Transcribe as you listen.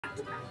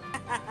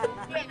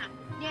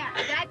Yeah,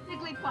 that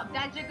Jigglypuff,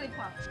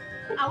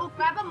 I will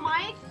grab a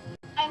mic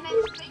and then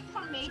sing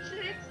from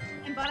Matrix,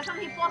 and by the time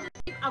he falls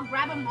asleep, I'll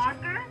grab a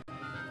marker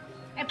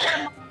and put a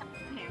marker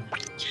on him.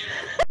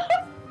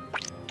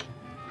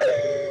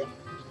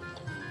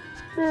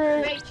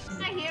 Wait, you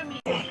can't hear me,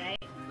 right?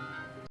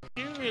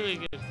 You really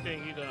just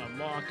think you're gonna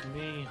mock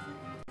me?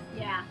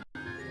 Yeah.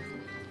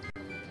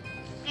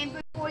 And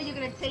before you're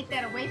gonna take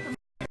that away from me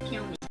and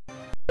kill me.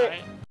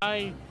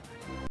 I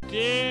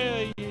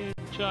dare you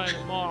try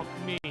to mock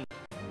me.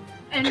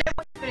 And then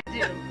what you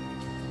gonna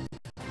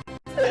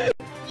do?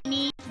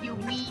 Me, you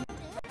weep.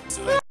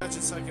 So that's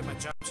just so I get my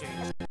job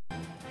changed.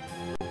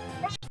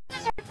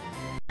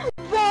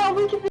 Wow,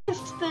 look at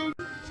this thing.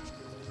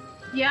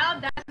 Yeah,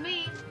 that's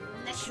me.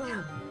 Let's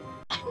go.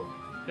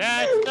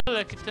 That's the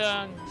lick of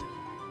tongue.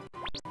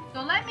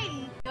 Don't let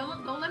me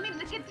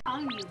lick your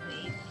tongue, you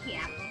babe.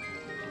 Yeah.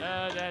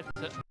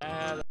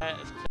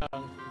 That's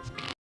tongue.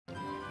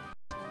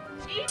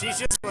 She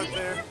just went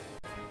there.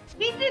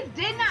 He just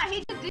did not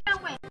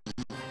win.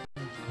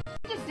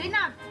 He just did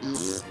not.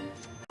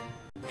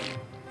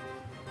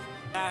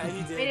 Yeah,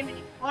 he did. Wait a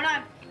minute. Hold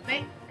on.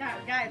 Wait.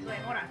 Guys, wait.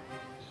 Hold on.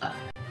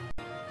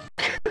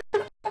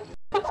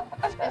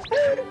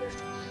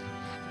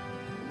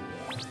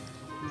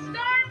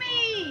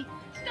 Stormy!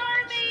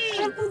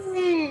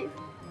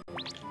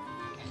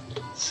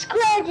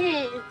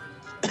 Scraggy!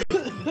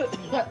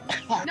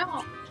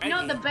 No,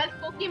 the best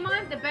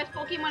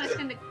Pokemon is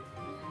Cinder.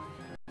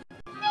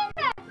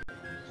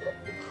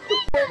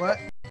 What?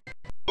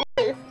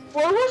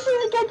 What was it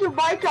again? Your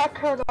mic got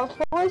cut off.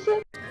 What was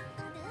it?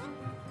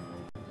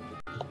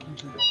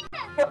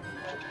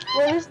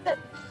 What is that?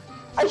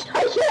 I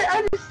can't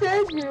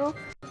understand you.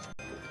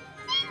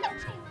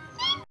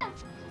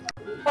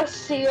 A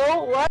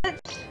seal?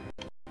 What?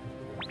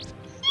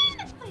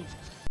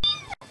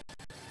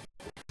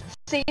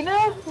 Cena?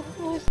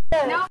 Who's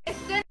that? No, it's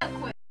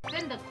Cyndaquil.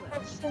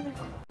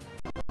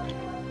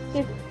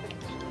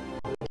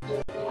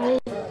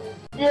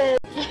 Yeah.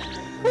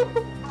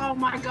 Oh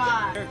my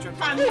god.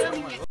 I'm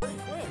living it.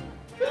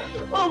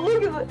 Oh,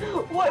 look at it.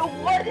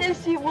 What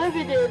is he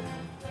living in?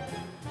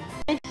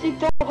 Basic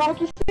double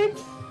hockey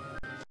sticks?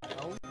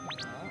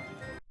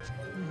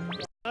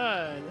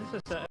 This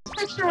is a...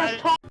 Picture was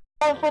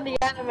Paul from the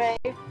anime.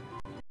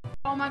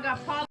 Oh my god,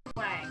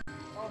 Poliwag.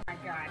 Oh my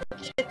god.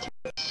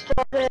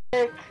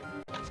 Stomach.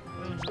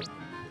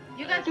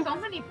 You got so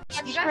many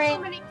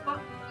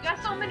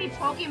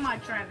Pokemon,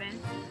 Trevin.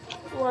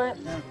 What?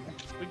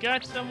 We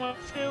got someone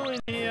new in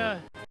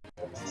here.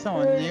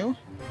 Someone new?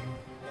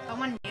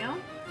 Someone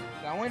new?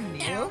 Someone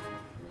new?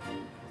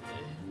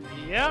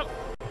 Yep.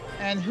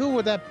 And who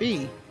would that be?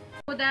 Who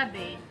would that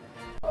be?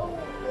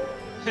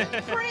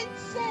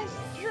 Princess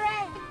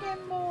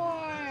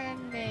Dragonborn!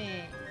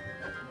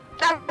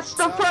 That's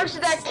the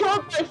person that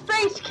killed my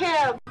face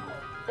cam!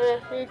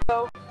 Here you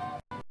go.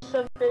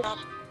 Some fish.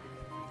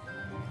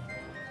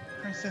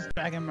 Princess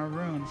Dragon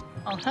Maroon.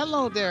 Oh,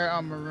 hello there,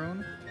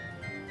 Maroon.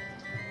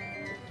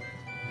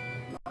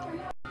 I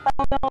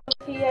don't know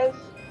if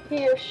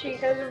he or she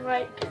has a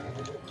mic.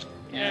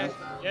 Yeah,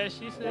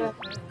 she says.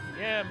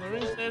 Yeah,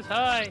 Maroon says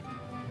hi.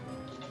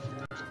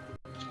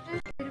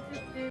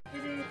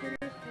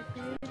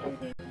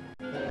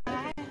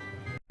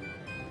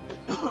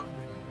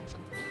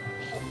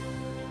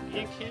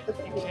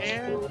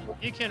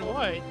 You can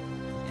what?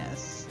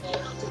 Yes.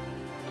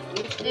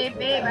 Hey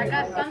babe, I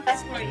got something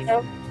for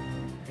you.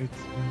 It's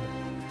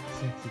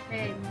sexy.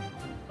 Babe,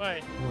 What?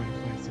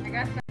 I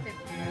got something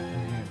for you.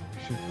 Yeah, we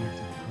should find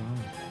some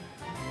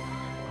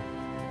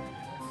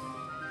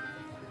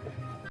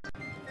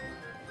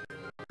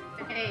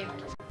Babe.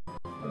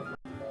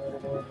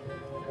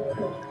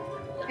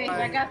 Babe,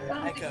 I got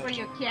something for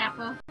you,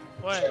 Kappa.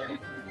 What?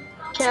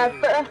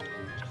 Kappa.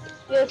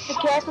 Yes, the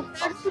Kappa.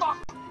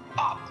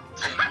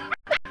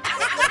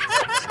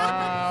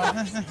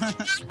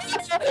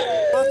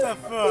 What the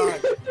fuck?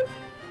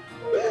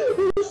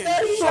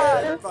 Shut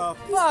the fuck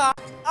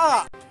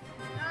up!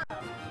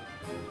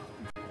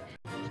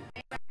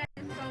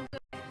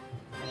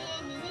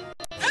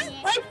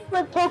 Like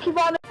when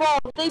Pokemon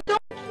evolve, they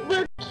don't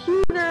look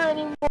cuter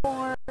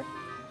anymore.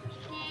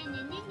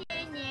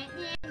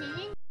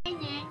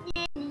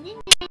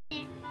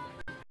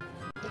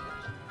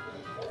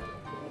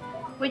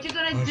 What you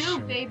gonna do,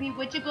 baby?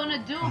 What you gonna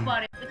do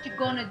about it? What you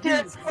gonna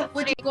do?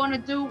 What you gonna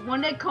do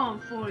when they come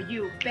for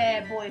you?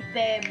 Bad boys,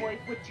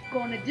 what you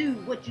gonna do?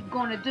 What you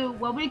gonna do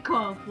when we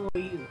come for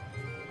you?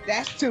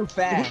 That's too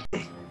fast.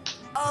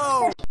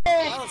 Oh!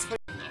 That was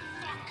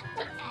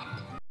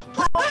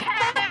Oh,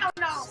 hell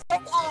no!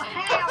 Oh,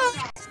 hell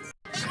no!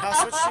 Now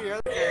switch to your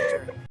other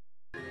character.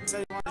 You said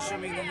you wanted to show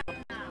me the new...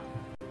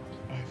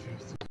 I feel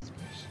so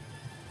special.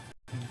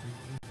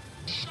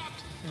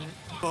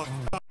 Fuck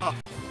up.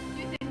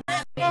 You did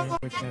not, With that baby.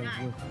 whipped cream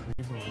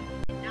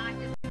on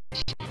it.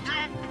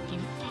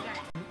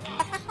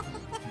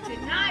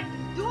 Did not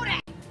do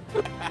that.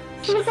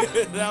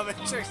 Now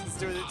Matrix is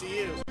doing it to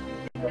you.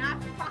 Did not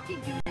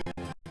fucking do that.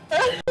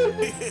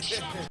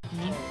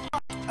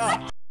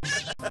 Oh.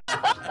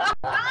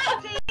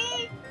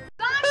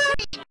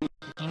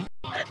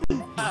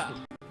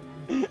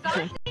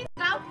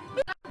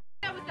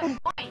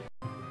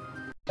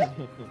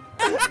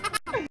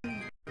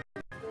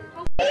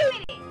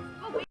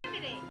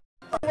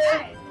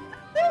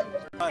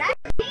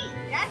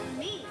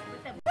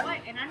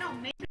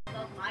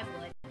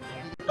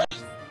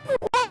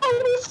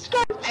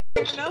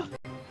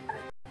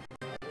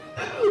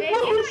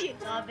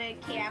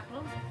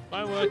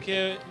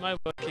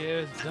 work here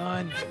is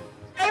done.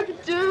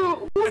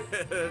 do.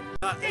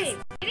 Hey, you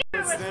didn't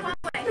even respond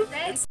what I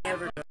said. It's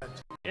never done.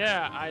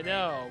 Yeah, I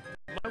know.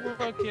 My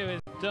work here is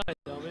done.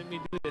 Don't make me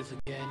do this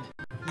again.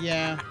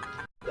 Yeah.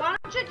 Why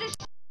don't you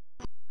just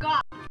go?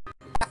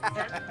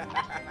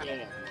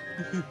 Yeah.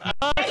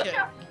 Okay.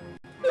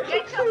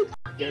 Get your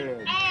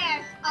fucking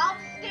ass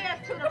upstairs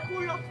to the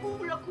culo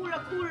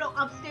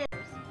upstairs.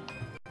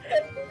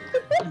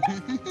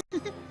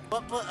 The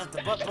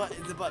butt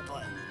in the butt.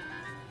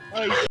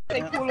 Oh, you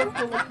say cool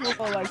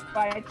like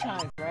 5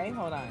 times, right?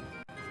 Hold on.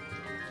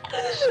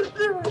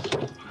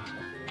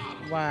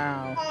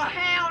 Wow. Oh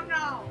hell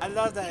no! I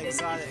love that You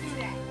did not exotic. just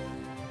do that.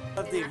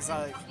 Love the You did not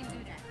exotic. fucking do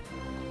that.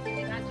 You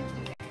did not just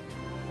do that.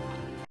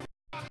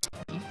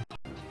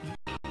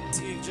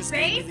 So you just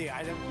Babe? gave me the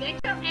item. Get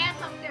your ass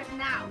upstairs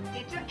now.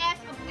 Get your ass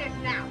upstairs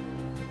now.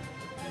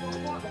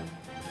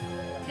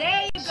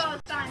 There you go,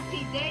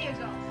 Santi. There you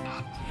go.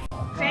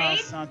 Babe,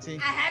 Santi. I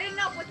had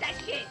enough with that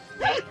shit.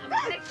 Babe, I'm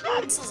gonna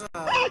explain. This is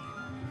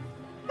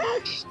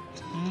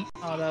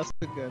Oh, that's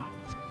good.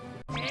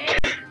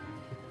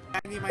 I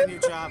need my new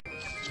job.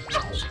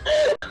 How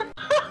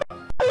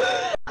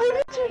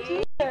did you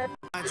do that?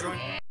 I join.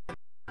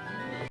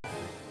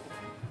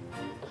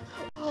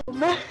 Oh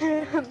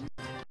man.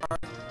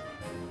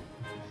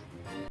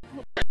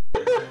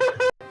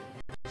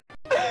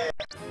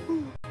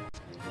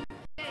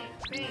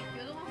 Babe,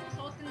 you're the one who's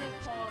hosting this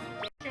call.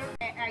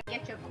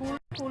 Get your culo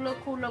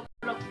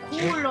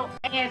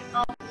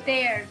ass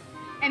upstairs.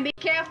 And be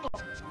careful.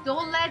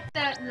 Don't let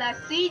la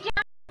silla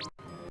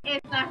es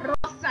la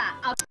rosa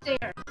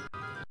upstairs.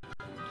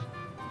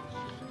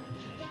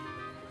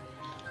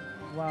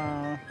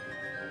 Wow.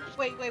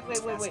 Wait.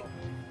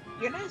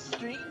 You're not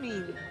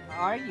streaming,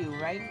 are you,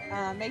 right,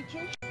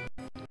 Matrix?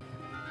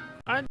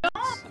 I'm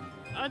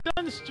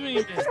done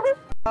streaming.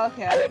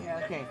 Okay.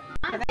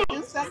 Can I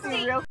do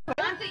something real quick?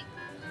 Santi,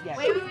 Yes.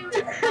 wait.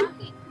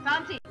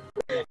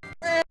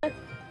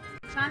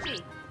 Santi.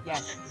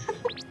 Yes.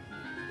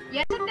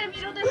 Ya se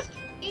terminó de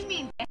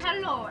streaming,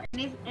 déjalo.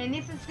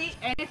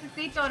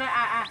 Necesito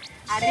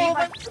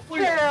arriba tu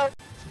culo.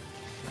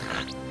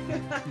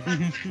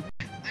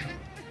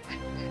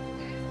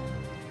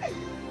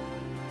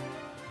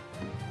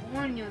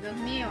 Coño, Dios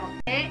mío.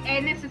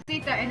 Él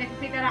necesita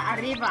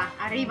arriba.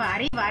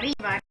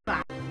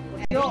 Por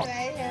Dios.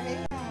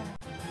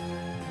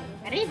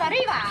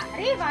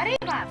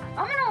 Arriba.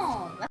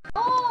 Vámonos. Let's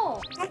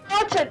go.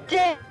 That's a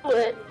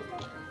dicklet.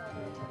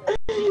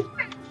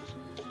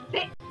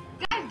 Guys,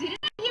 didn't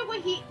I hear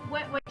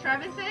what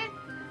Travis said?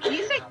 Did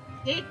you say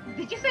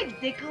did you say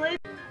dicklet?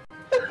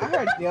 I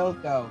heard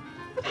dildo.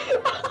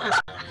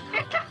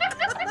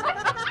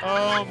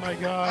 Oh my I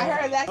god.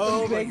 heard that's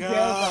Oh a my big dildo.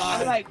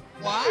 God. I'm like,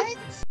 what?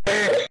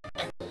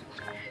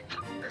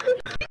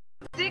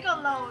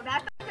 Diggalo.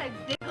 That's like a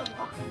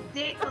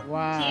diggalo.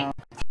 Wow.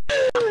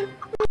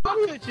 How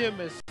could you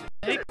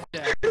mistake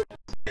that?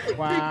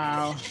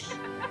 Wow.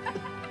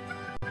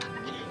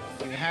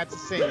 You had to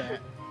say that.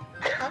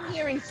 I'm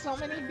hearing so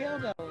many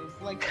dildos.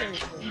 Like,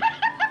 seriously.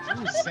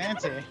 Ooh,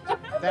 Santa.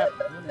 That.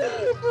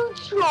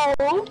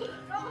 Troll.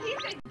 No, he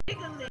said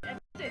digglet. I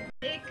said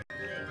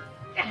dicklet.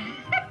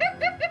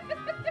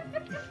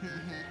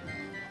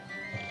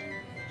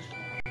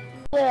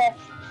 Yeah.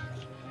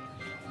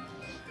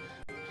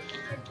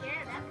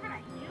 Yeah, that's kind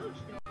of huge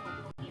though.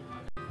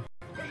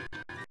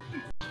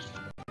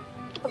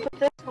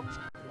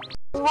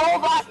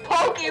 Robot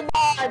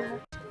Pokemon.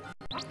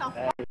 What the fuck?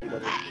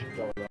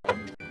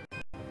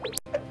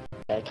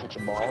 Catch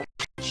them all.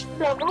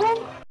 No.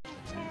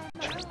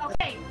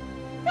 Okay.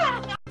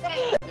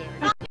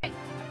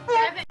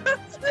 Trevin,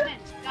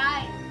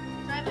 guys,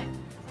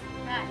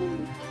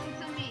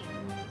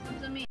 listen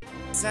to me.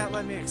 Does that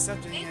let me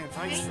accept any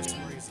advice for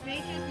some reason?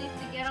 Matrix needs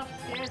to get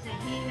upstairs and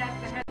he has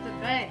to head to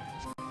bed.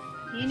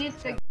 He needs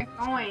to get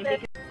going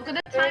because look at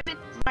the time it's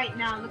right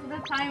now. Look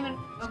at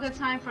the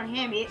time for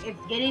him. It's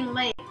getting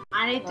late.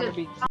 I need to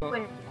stop with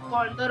him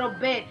for a little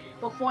bit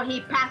before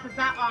he passes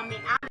out on me.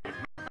 I'm gonna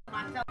pass out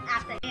myself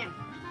after him.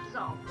 So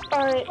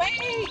Alright.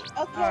 Wait,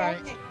 okay, Alright.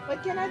 okay.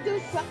 But can I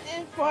do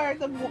something for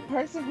the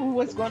person who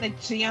was going to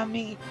cheat on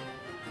me?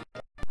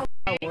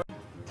 Tell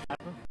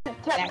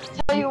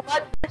you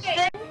what,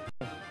 Hey.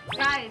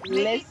 guys,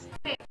 Listen.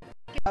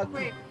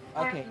 okay.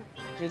 Okay,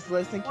 just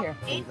listen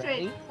carefully.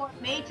 Ready?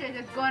 Matrix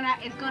is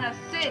gonna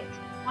sit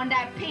on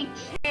that pink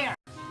chair.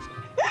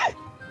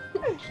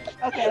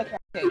 Okay.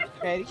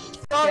 Ready?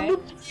 on Okay. the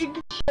big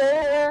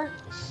chair.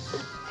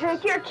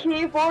 Take your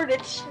keyboard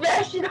and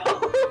smash it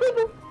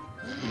over.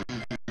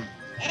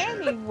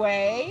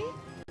 Anyway,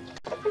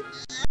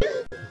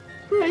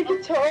 My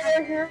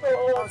guitar hero.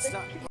 Oh, it's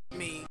not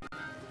me.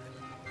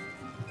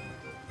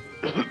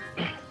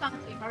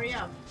 Something, hurry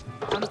up.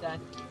 I'm done.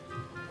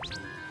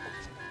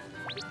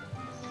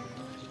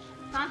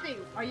 Something,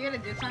 are you gonna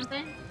do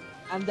something?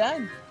 I'm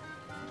done.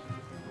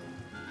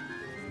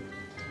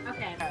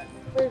 Okay.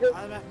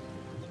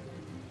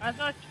 I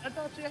thought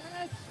you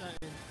had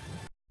something.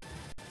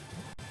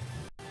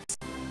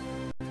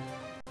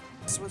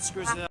 That's what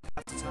screws it up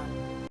half the time.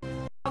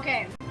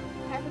 Okay.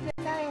 Have a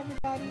good night,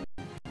 everybody.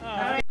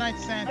 Alright. Good night,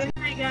 Santa. Good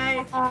night,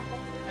 guys.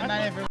 Good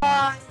night, everyone.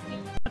 Hi.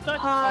 I thought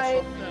Hi.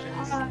 you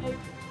also said it.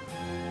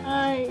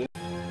 Hi.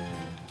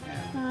 Yeah.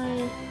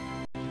 Hi.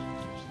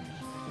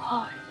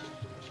 Hi.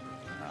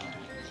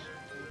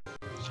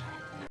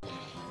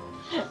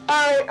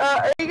 Alright,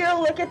 are you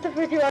gonna look at the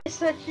video I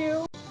sent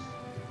you?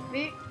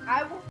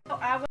 I will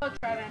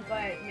try that,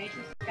 but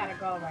Matrix gotta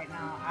go right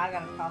now. I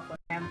gotta talk with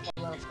him for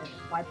a little bit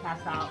before I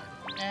pass out.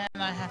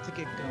 And I have to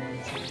get going.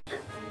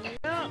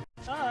 Yeah.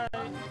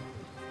 Alright.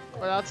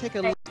 But I'll take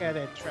a look at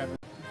it, Trevor.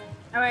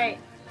 Alright.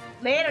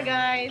 Later,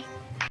 guys.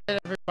 Hey,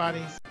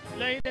 everybody.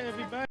 Later,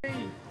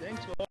 everybody.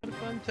 Thanks for all the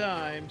fun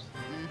times.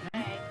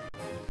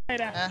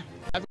 Later. Have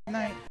a good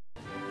night.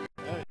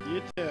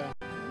 You too.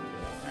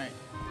 Alright.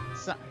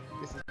 So,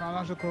 this is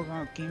Chronological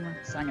Gamer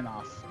signing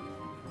off.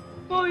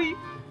 Bye.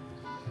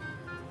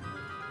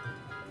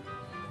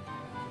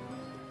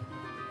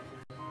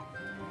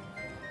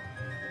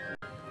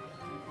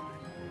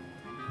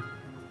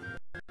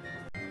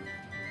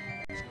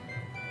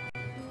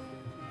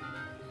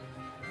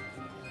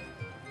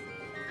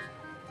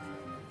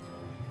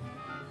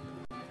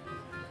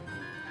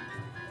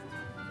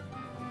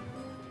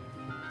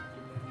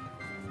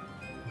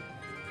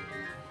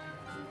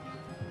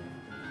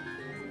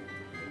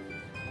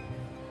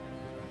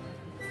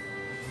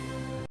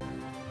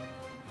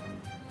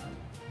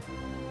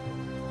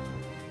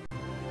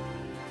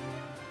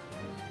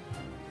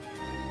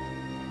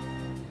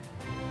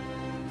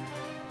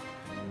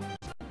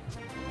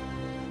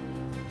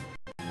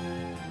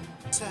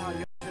 Say how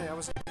yesterday I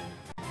was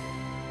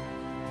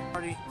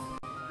party.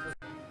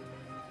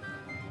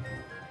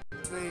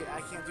 Today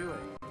I can't do it.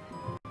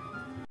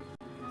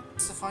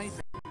 It's the funny thing.